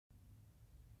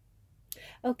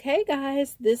Okay,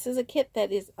 guys, this is a kit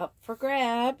that is up for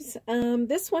grabs.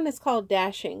 This one is called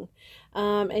Dashing.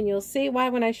 And you'll see why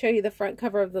when I show you the front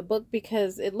cover of the book,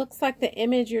 because it looks like the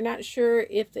image, you're not sure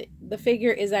if the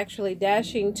figure is actually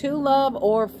dashing to love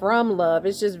or from love.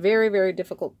 It's just very, very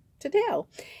difficult to tell.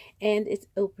 And it's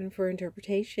open for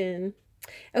interpretation.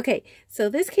 Okay, so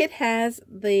this kit has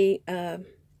the... and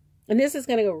this is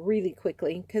going to go really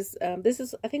quickly because this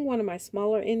is, I think, one of my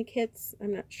smaller end kits.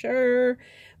 I'm not sure,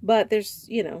 but there's,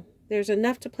 you know, there's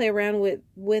enough to play around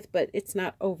with, but it's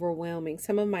not overwhelming.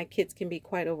 Some of my kits can be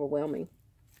quite overwhelming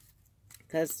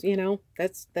because, you know,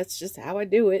 that's just how I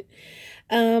do it.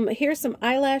 Here's some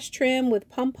eyelash trim with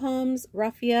pom-poms,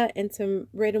 raffia, and some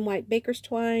red and white baker's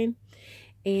twine.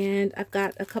 And I've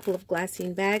got a couple of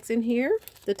glassine bags in here,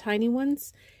 the tiny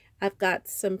ones. I've got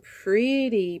some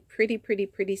pretty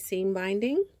seam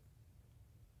binding.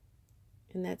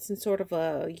 And that's in sort of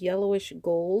a yellowish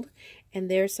gold. And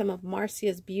there's some of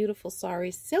Marcia's beautiful sari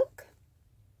silk.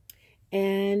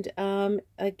 And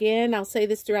again, I'll say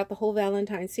this throughout the whole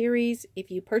Valentine series. If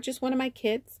you purchase one of my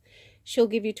kits, she'll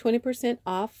give you 20%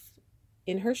 off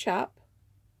in her shop.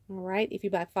 All right, if you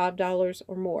buy $5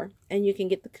 or more. And you can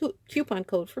get the coupon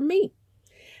code from me.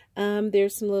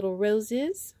 There's some little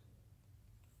roses.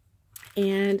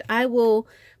 And I will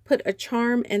put a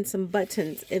charm and some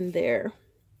buttons in there.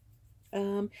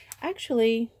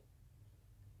 Actually,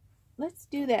 let's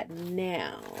do that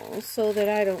now so that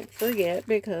I don't forget,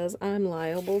 because I'm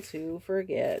liable to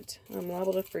forget. I'm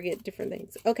liable to forget different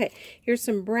things. Okay, here's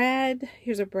some brad.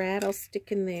 Here's a brad I'll stick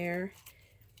in there.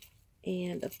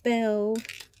 And a bell.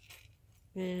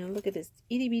 And look at this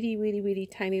itty bitty weedy weedy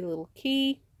tiny little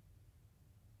key.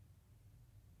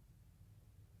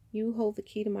 You hold the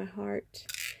key to my heart.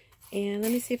 And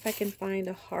let me see if I can find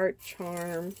a heart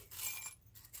charm.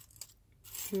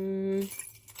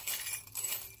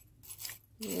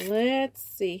 Let's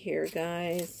see here,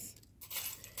 guys.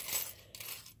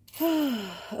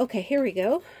 Okay, here we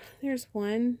go. There's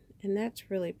one, and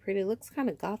that's really pretty. It looks kind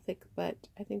of gothic, but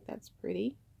I think that's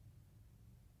pretty.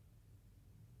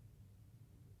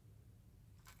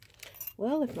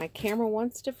 Well, if my camera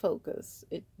wants to focus,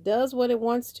 it does what it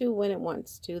wants to when it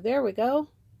wants to. There we go.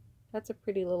 That's a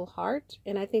pretty little heart.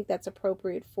 And I think that's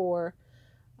appropriate for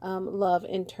love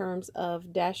in terms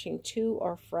of dashing to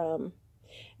or from.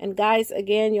 And guys,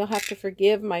 again, you'll have to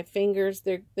forgive my fingers.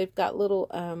 They've got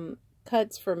little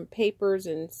cuts from papers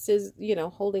and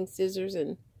holding scissors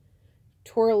and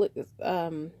twirling,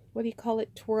 what do you call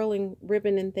it? Twirling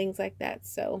ribbon and things like that.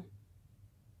 So...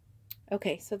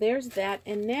 okay, so there's that.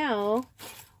 And now,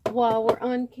 while we're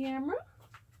on camera,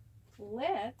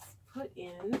 let's put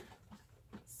in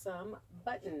some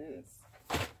buttons.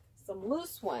 Some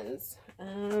loose ones.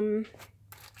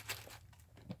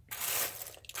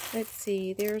 Let's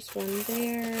see, there's one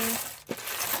there.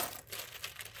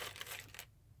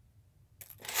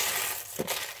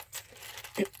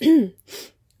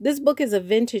 This book is a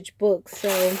vintage book,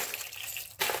 so,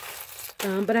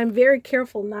 but I'm very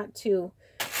careful not to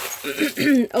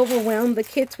overwhelm the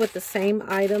kits with the same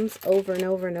items over and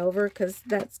over and over, because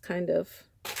that's kind of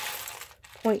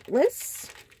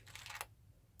pointless.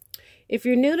 If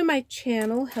you're new to my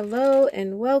channel, hello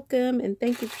and welcome, and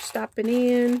thank you for stopping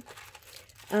in.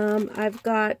 I've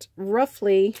got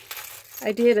roughly,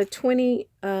 I did a 20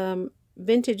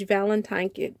 vintage Valentine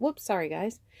kit. Whoops, sorry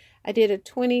guys. I did a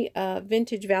 20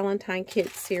 vintage Valentine kit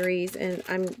series, and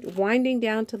I'm winding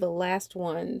down to the last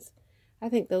ones. I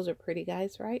think those are pretty,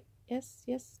 guys, right? Yes,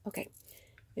 yes. Okay.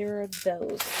 There are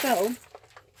those. So,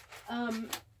 and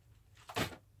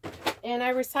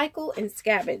I recycle and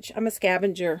scavenge. I'm a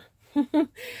scavenger.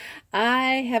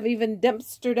 I have even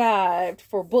dumpster dived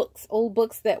for books, old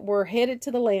books that were headed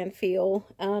to the landfill.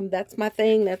 That's my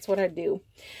thing. That's what I do.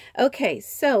 Okay,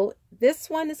 so this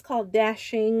one is called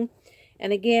Dashing.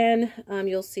 And again,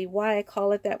 you'll see why I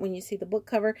call it that when you see the book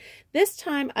cover. This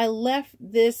time I left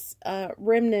this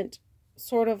remnant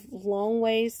sort of long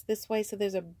ways this way, so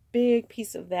there's a big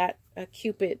piece of that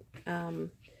Cupid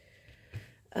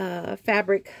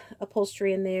fabric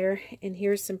upholstery in there. And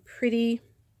here's some pretty,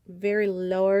 very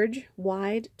large,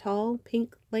 wide, tall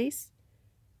pink lace.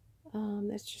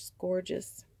 That's just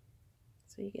gorgeous.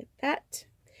 So you get that.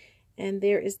 And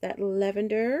there is that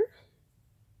lavender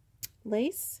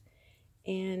lace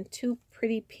and two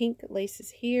pretty pink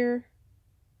laces here.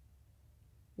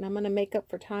 And I'm going to make up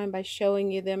for time by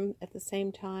showing you them at the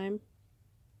same time.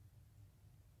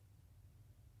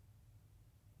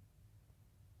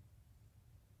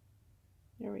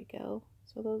 There we go.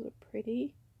 So those are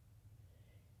pretty.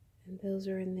 And those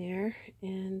are in there.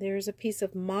 And there's a piece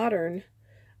of modern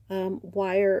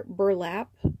wire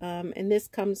burlap. And this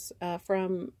comes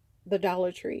from the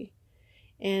Dollar Tree.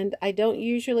 And I shouldn't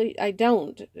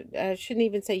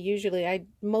even say usually, I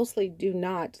mostly do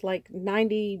not, like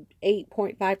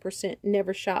 98.5%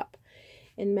 never shop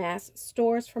in mass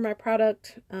stores for my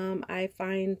product. I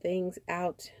find things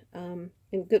out in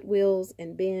Goodwills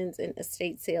and bins and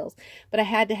estate sales. But I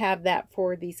had to have that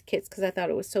for these kits because I thought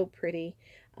it was so pretty.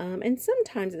 And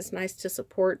sometimes it's nice to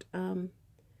support,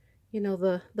 you know,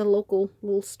 the local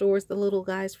little stores, the little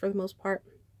guys for the most part.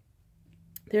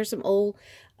 There's some old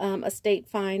estate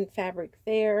fine fabric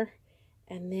there.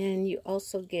 And then you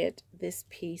also get this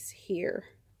piece here.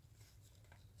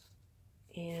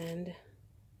 And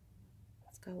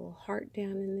it's got a little heart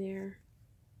down in there.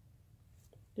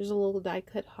 There's a little die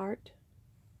cut heart.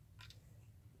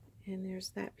 And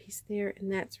there's that piece there.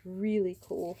 And that's really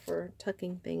cool for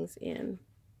tucking things in.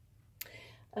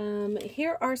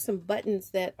 Here are some buttons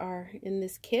that are in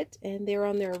this kit. And they're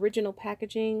on their original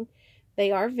packaging.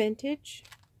 They are vintage.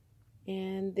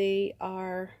 And they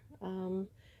are,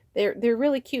 they're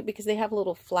really cute because they have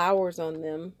little flowers on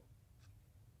them.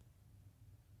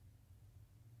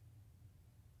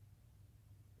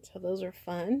 So those are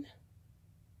fun.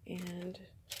 And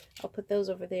I'll put those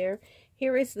over there.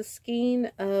 Here is the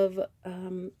skein of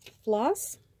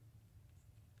floss.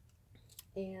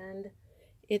 And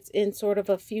it's in sort of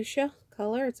a fuchsia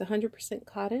color. It's 100%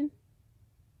 cotton.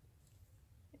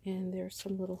 And there's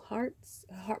some little hearts.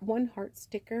 One heart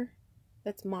sticker.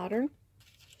 That's modern.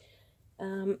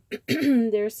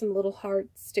 There's some little heart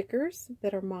stickers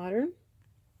that are modern.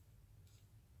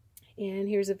 And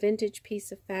here's a vintage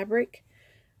piece of fabric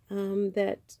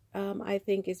that I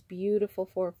think is beautiful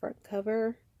for a front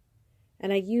cover.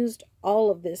 And I used all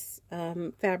of this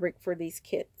fabric for these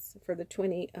kits, for the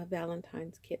 20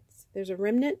 Valentine's kits. There's a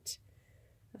remnant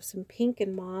of some pink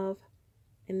and mauve.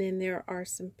 And then there are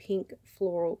some pink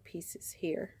floral pieces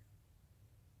here.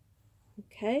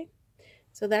 Okay.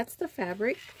 So that's the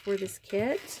fabric for this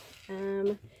kit.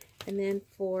 And then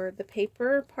for the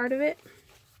paper part of it,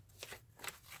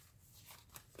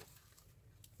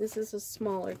 this is a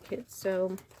smaller kit.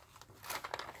 So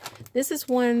this is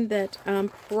one that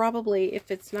probably,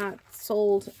 if it's not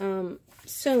sold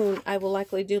soon, I will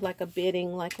likely do like a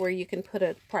bidding, like where you can put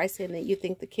a price in that you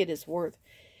think the kit is worth.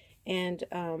 And,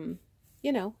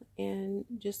 you know, and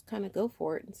just kind of go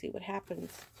for it and see what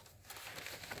happens.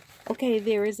 Okay,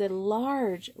 there is a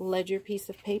large ledger piece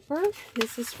of paper.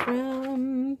 This is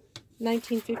from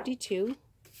 1952.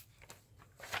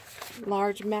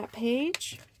 Large map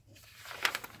page.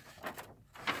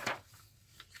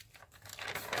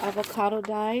 Avocado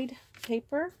dyed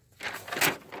paper.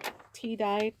 Tea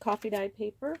dyed, coffee dyed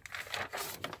paper.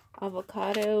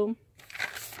 Avocado.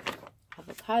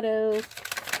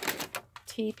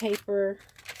 Tea paper.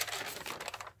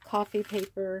 Coffee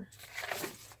paper.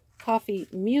 Coffee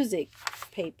music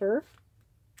paper.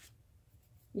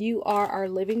 You Are Our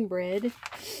Living Bread.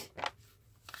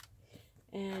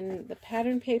 And the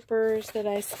pattern papers that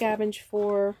I scavenged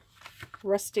for: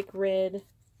 rustic red,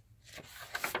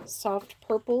 soft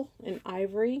purple and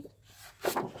ivory,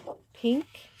 pink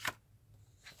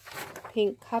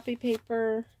copy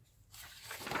paper,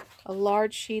 a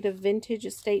large sheet of vintage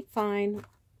estate fine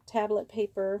tablet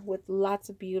paper with lots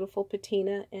of beautiful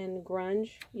patina and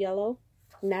grunge yellow.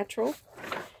 Natural.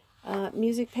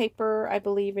 Music paper, I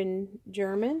believe in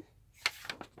German.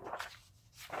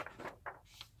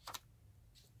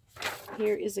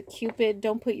 Here is a Cupid,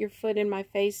 don't put your foot in my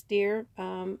face, dear,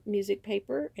 music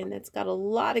paper. And it's got a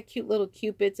lot of cute little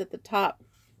Cupids at the top.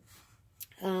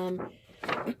 And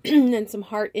some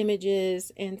heart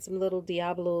images and some little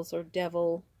diablos or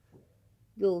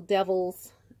little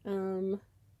devils. And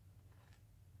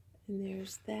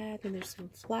there's that. And there's some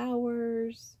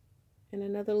flowers. And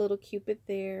another little Cupid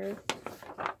there.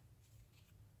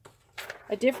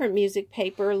 A different music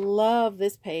paper. Love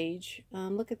this page.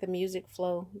 Look at the music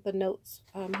flow. The notes.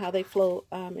 How they flow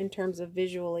in terms of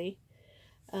visually.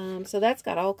 So that's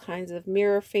got all kinds of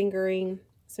mirror fingering.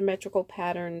 Symmetrical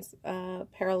patterns.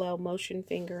 Parallel motion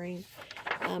fingering.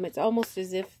 It's almost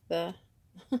as if the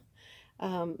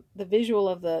the visual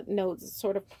of the notes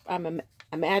sort of, I'm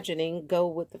imagining, go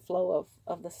with the flow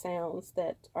of the sounds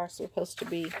that are supposed to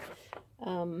be,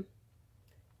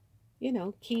 you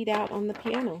know, keyed out on the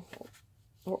piano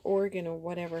or organ or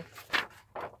whatever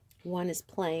one is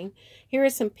playing. Here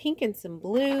is some pink and some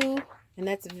blue, and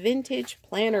that's vintage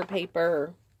planner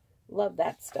paper. Love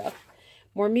that stuff.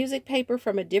 More music paper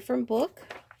from a different book.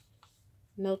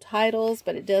 No titles,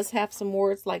 but it does have some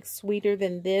words like sweeter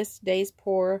than this, days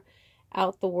pour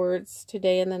out the words,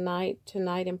 today and the night,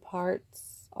 tonight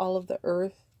imparts all of the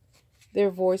earth, their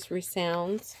voice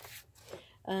resounds.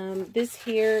 This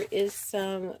here is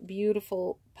some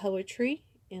beautiful poetry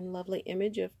and lovely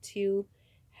image of two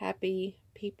happy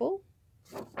people.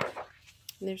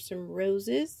 And there's some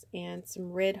roses and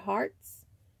some red hearts,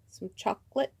 some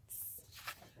chocolates.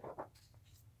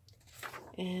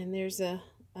 And there's a,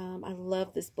 I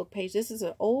love this book page. This is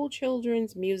an old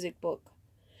children's music book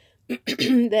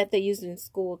that they used in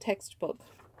school textbook.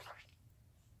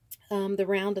 The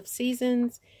Round of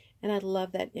Seasons. And I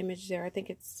love that image there. I think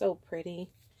it's so pretty.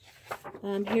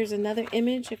 Here's another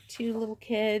image of two little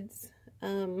kids,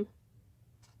 you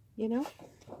know,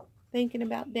 thinking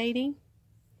about dating.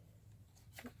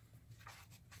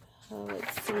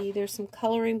 Let's see, there's some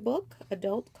coloring book,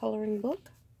 adult coloring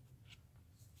book.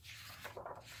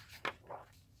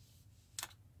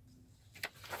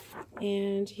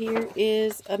 And here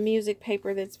is a music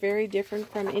paper that's very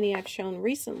different from any I've shown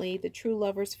recently, The True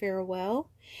Lover's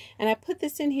Farewell. And I put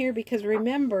this in here because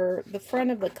remember, the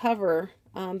front of the cover,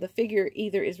 the figure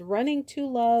either is running to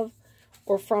love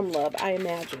or from love, I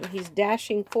imagine. He's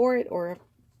dashing for it or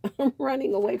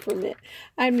running away from it.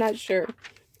 I'm not sure.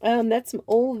 That's some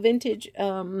old vintage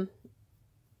stamp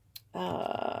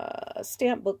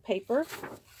book paper,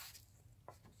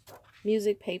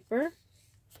 music paper.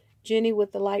 Jenny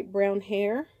with the light brown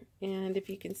hair, and if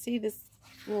you can see this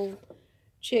little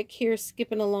chick here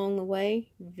skipping along the way,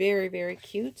 very, very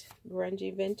cute,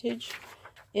 grungy vintage.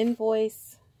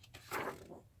 Invoice,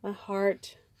 a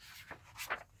heart,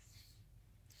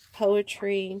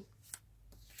 poetry,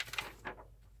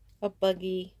 a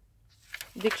buggy,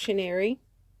 dictionary,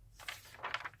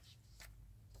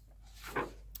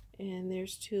 and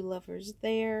there's two lovers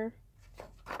there.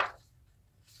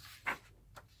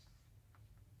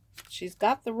 She's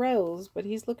got the rose, but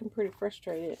he's looking pretty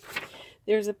frustrated.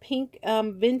 There's a pink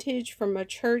vintage from a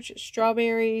church,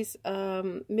 strawberries,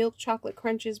 milk chocolate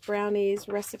crunches, brownies,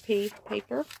 recipe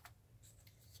paper.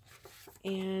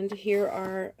 And here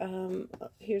are,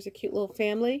 here's a cute little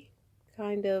family,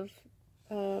 kind of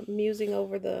musing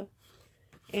over the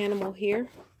animal here.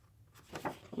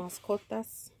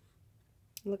 Mascotas.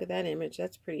 Look at that image.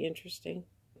 That's pretty interesting.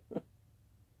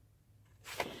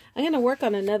 I'm going to work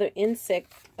on another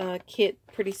insect kit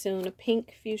pretty soon, a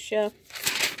pink fuchsia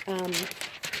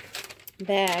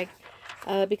bag,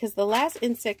 because the last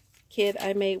insect kit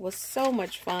I made was so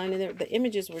much fun, and the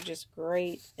images were just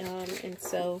great, and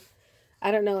so,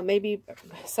 I don't know, maybe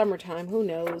summertime, who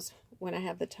knows, when I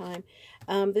have the time.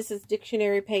 This is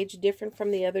dictionary page, different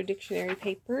from the other dictionary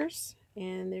papers,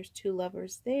 and there's two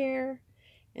lovers there,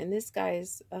 and this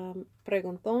guy's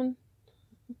pregunton.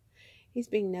 He's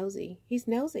being nosy. He's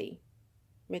nosy.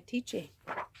 Metiche.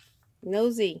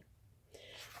 Nosy.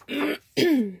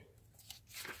 And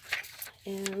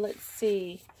let's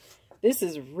see. This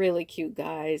is really cute,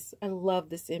 guys. I love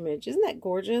this image. Isn't that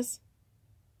gorgeous?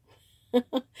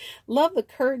 Love the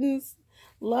curtains.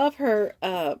 Love her,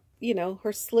 you know,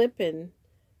 her slip and,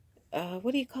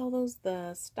 what do you call those?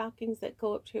 The stockings that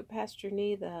go up to past your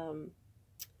knee. The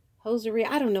hosiery.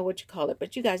 I don't know what you call it,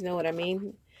 but you guys know what I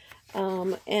mean.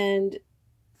 And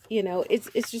you know,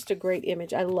 it's just a great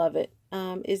image. I love it.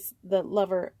 Is the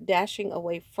lover dashing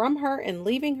away from her and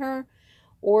leaving her,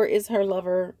 or is her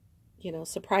lover, you know,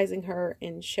 surprising her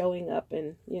and showing up,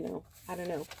 and, you know, I don't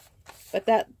know. But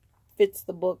that fits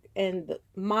the book and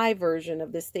my version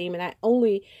of this theme, and I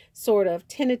only sort of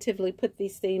tentatively put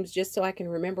these themes just so I can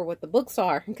remember what the books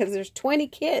are, because there's 20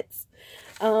 kits,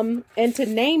 and to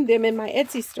name them in my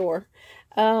Etsy store.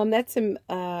 That's some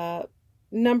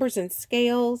numbers and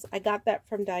scales. I got that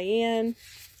from Diane.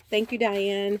 Thank you,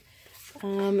 Diane.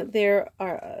 There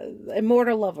are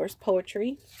Immortal Lovers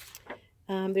poetry.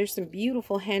 There's some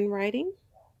beautiful handwriting.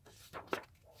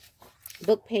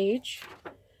 Book page.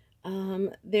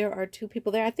 There are two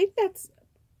people there. I think that's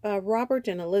Robert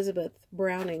and Elizabeth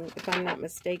Browning, if I'm not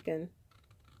mistaken.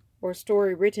 Or a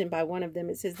story written by one of them.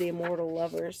 It says The Immortal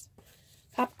Lovers.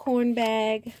 Popcorn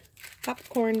bag.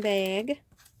 Popcorn bag.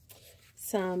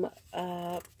 Some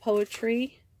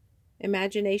poetry,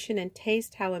 Imagination and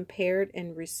Taste, How Impaired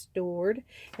and Restored.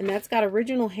 And that's got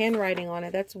original handwriting on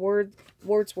it. That's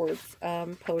Wordsworth's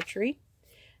poetry.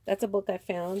 That's a book I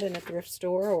found in a thrift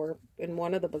store or in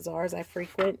one of the bazaars I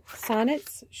frequent.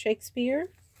 Sonnets, Shakespeare.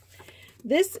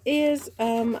 This is,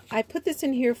 I put this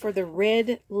in here for the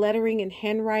red lettering and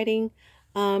handwriting.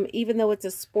 Even though it's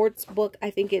a sports book, I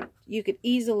think you could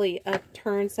easily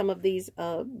turn some of these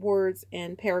words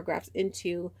and paragraphs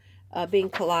into being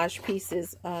collage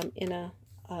pieces in a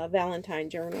Valentine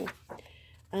journal.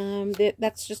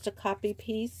 That's just a copy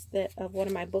piece of one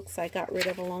of my books I got rid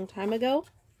of a long time ago.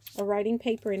 A writing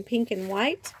paper in pink and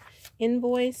white.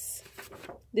 Invoice.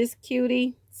 This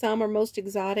cutie. Some are most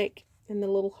exotic. and the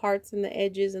little hearts in the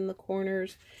edges and the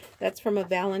corners. That's from a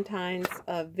Valentine's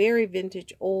very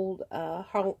vintage old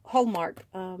Hallmark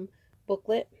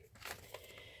booklet.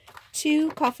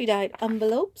 2 coffee dyed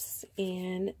envelopes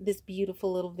and this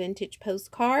beautiful little vintage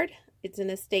postcard. It's an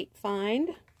estate find.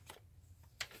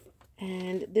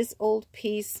 And this old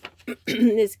piece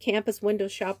is Campus Window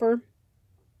Shopper.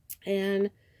 And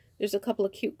there's a couple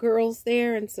of cute girls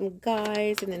there and some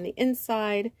guys. And then the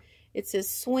inside, it says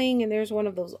swing. And there's one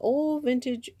of those old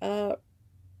vintage, oh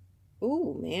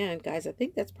man, guys, I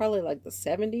think that's probably like the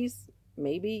 70s,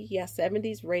 maybe. Yeah,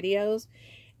 70s radios.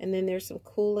 And then there's some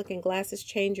cool looking glasses.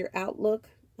 Change your outlook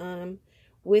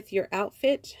with your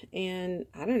outfit. And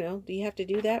I don't know, do you have to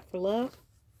do that for love?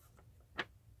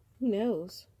 Who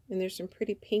knows? And there's some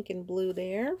pretty pink and blue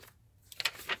there.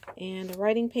 And a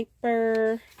writing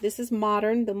paper. This is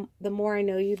modern. The more I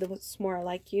know you, the more I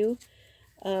like you.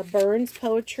 Burns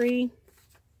poetry.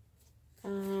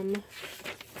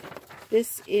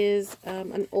 This is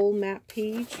an old map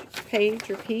page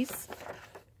or piece.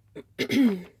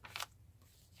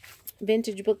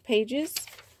 Vintage book pages.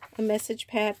 A message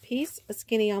pad piece. A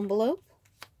skinny envelope.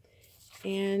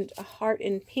 And a heart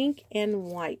in pink and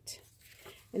white.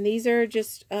 And these are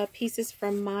just pieces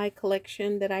from my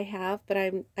collection that I have, but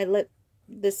I let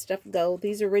this stuff go.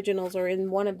 These originals are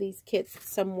in one of these kits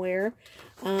somewhere,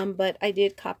 but I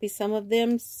did copy some of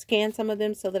them, scan some of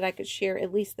them so that I could share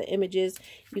at least the images.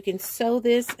 You can sew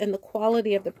this, and the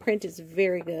quality of the print is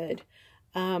very good.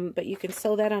 But you can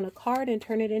sew that on a card and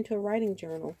turn it into a writing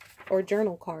journal or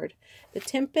journal card. The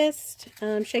Tempest,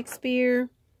 Shakespeare,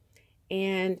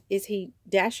 and is he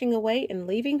dashing away and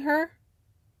leaving her?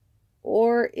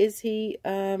 Or is he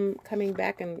coming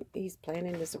back and he's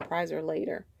planning to surprise her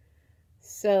later?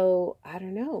 So, I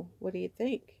don't know. What do you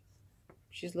think?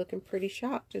 She's looking pretty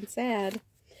shocked and sad.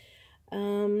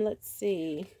 Let's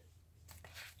see.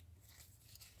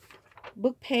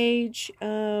 Book page.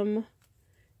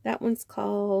 That one's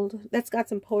called, that's got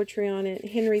some poetry on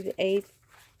it. Henry VIII.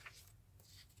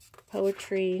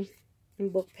 Poetry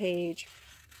and book page.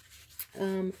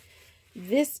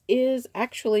 This is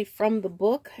actually from the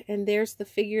book, and there's the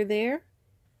figure there,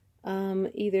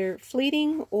 either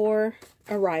fleeting or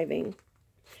arriving.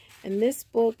 And this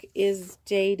book is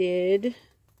dated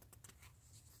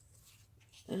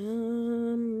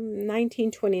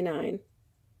 1929.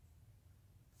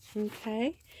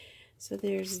 Okay, so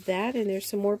there's that, and there's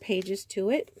some more pages to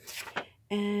it.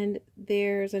 And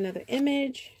there's another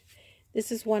image. This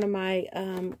is one of my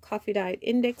coffee dyed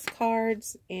index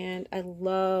cards, and I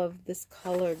love this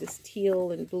color, this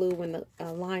teal and blue, when the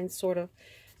lines sort of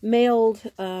melt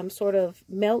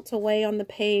away on the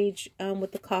page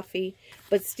with the coffee,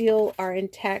 but still are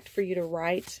intact for you to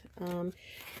write. The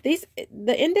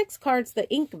index cards, the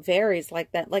ink varies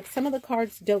like that. Like some of the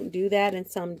cards don't do that and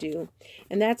some do.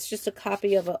 And that's just a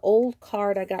copy of an old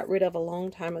card I got rid of a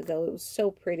long time ago. It was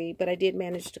so pretty, but I did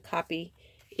manage to copy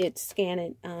it, scan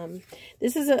it.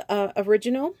 This is a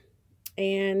original,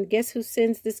 and guess who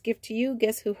sends this gift to you?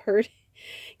 Guess who heard?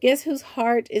 Guess whose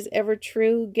heart is ever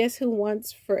true? Guess who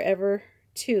wants forever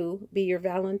to be your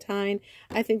Valentine?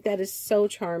 I think that is so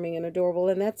charming and adorable,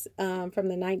 and that's from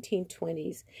the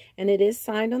 1920s, and it is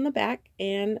signed on the back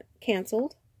and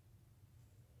canceled.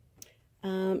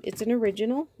 It's an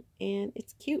original, and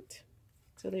it's cute.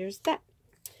 So there's that.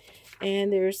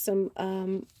 And there's some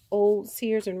old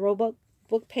Sears and Roebuck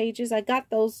book pages. I got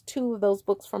two of those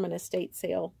books from an estate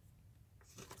sale.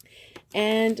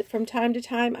 And from time to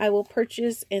time, I will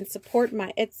purchase and support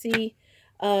my Etsy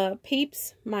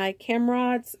peeps, my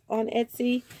camarads on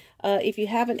Etsy. If you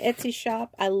have an Etsy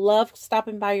shop, I love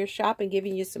stopping by your shop and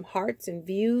giving you some hearts and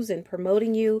views and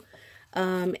promoting you,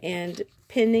 and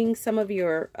pinning some of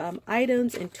your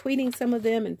items and tweeting some of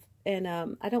them. And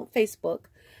I don't Facebook.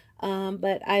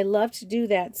 But I love to do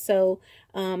that. So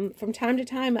from time to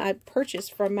time, I purchase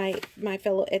from my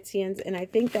fellow Etsyans, and I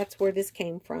think that's where this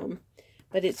came from.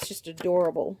 But it's just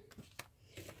adorable.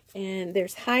 And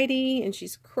there's Heidi, and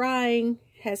she's crying.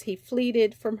 Has he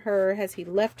fleeted from her? Has he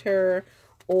left her?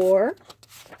 Or,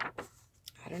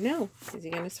 I don't know. Is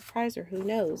he going to surprise her? Who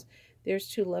knows? There's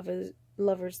two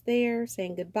lovers there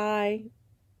saying goodbye.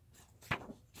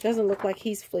 Doesn't look like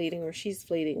he's fleeting or she's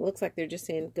fleeting. Looks like they're just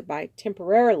saying goodbye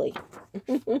temporarily.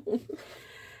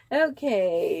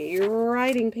 Okay,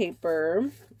 writing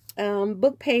paper.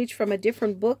 Book page from a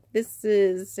different book. This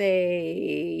is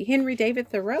a Henry David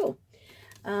Thoreau.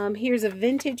 Here's a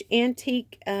vintage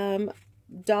antique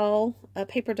doll, a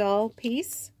paper doll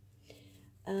piece.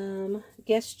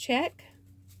 Guest check.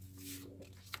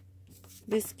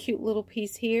 This cute little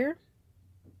piece here.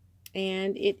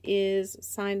 And it is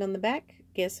signed on the back.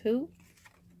 Guess who?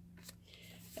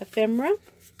 Ephemera.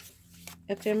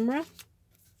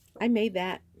 I made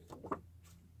that.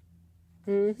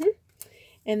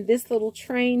 And this little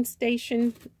train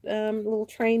station, little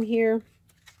train here,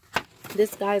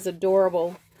 this guy's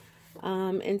adorable.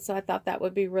 And so I thought that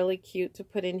would be really cute to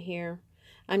put in here.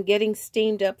 I'm getting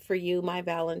steamed up for you, my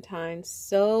Valentine.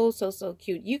 So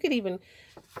cute. You could even,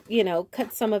 you know,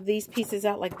 cut some of these pieces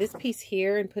out, like this piece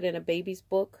here, and put in a baby's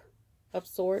book of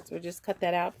sorts, or just cut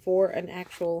that out for an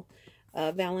actual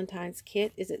Valentine's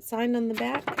kit. Is it signed on the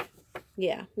back?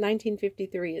 Yeah,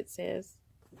 1953 it says.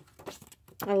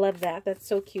 I love that. That's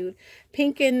so cute.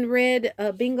 Pink and red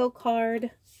bingo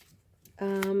card,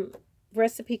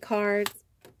 recipe cards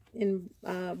in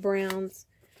browns.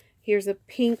 Here's a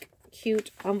pink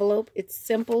cute envelope. It's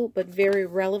simple but very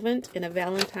relevant in a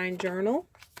Valentine journal.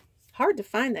 Hard to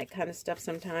find that kind of stuff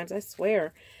sometimes, I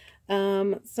swear.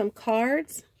 Some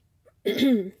cards.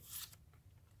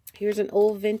 Here's an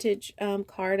old vintage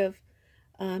card of,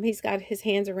 he's got his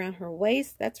hands around her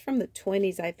waist. That's from the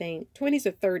 20s, I think. 20s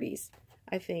or 30s,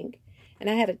 I think. And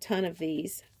I had a ton of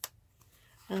these.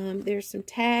 There's some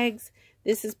tags.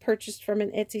 This is purchased from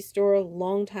an Etsy store a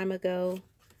long time ago.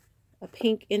 A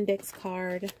pink index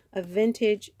card. A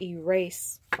vintage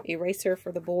eraser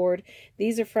for the board.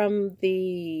 These are from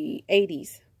the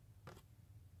 80s.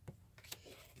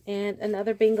 And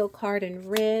another bingo card in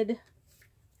red.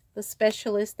 The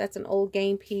Specialist, that's an old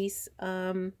game piece.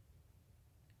 You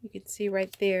can see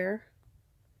right there.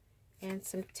 And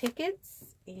some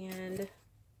tickets. And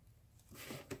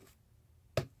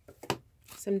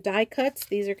some die cuts.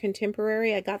 These are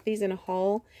contemporary. I got these in a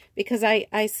haul because I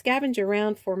scavenge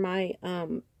around for my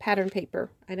pattern paper.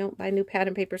 I don't buy new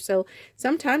pattern paper, so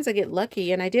sometimes I get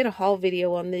lucky, and I did a haul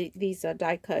video on these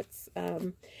die cuts.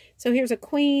 So here's a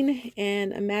queen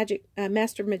and a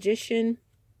master magician.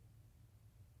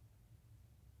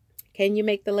 Can you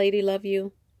make the lady love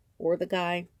you? Or the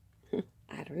guy?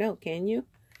 I don't know. Can you?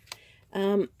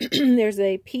 There's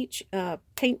a peach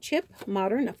paint chip,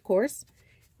 modern, of course.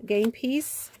 Game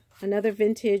piece, another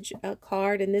vintage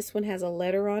card, and this one has a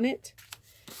letter on it.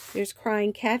 There's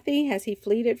Crying Kathy. Has he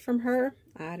fleeted from her?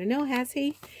 I don't know, has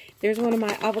he? There's one of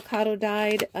my avocado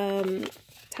dyed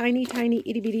tiny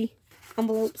itty bitty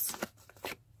envelopes.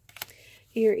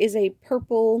 Here is a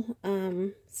purple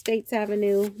States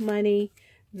Avenue money,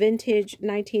 vintage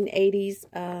 1980s.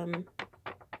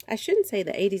 I shouldn't say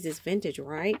the 80s is vintage,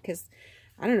 right? Because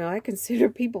I don't know, I consider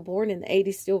people born in the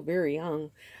 80s still very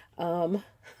young.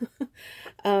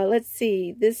 Let's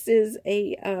see, this is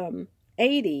a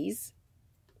 80s,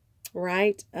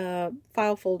 right,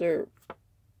 file folder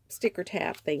sticker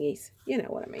tab thingies, you know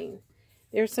what I mean.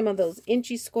 There's some of those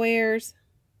inchy squares,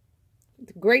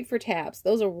 great for tabs.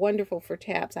 Those are wonderful for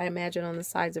tabs, I imagine, on the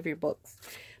sides of your books.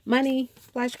 Money,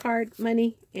 flashcard,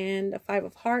 money, and a 5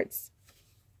 of hearts.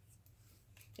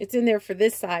 It's in there for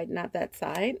this side, not that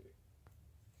side.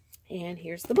 And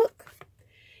here's the book.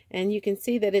 And you can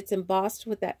see that it's embossed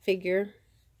with that figure.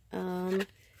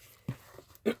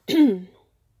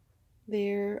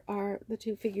 There are the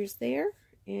two figures there.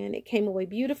 And it came away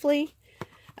beautifully.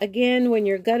 Again, when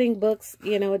you're gutting books,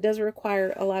 you know, it does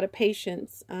require a lot of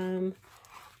patience in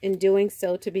doing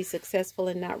so to be successful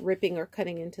and not ripping or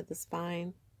cutting into the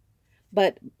spine.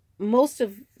 But most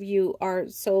of you are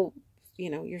so, you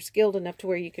know, you're skilled enough to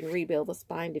where you can rebuild the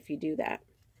spine if you do that.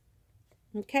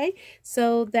 Okay,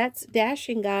 so that's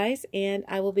dashing, guys, and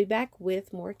I will be back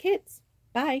with more kits.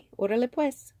 Bye. Órale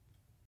pues.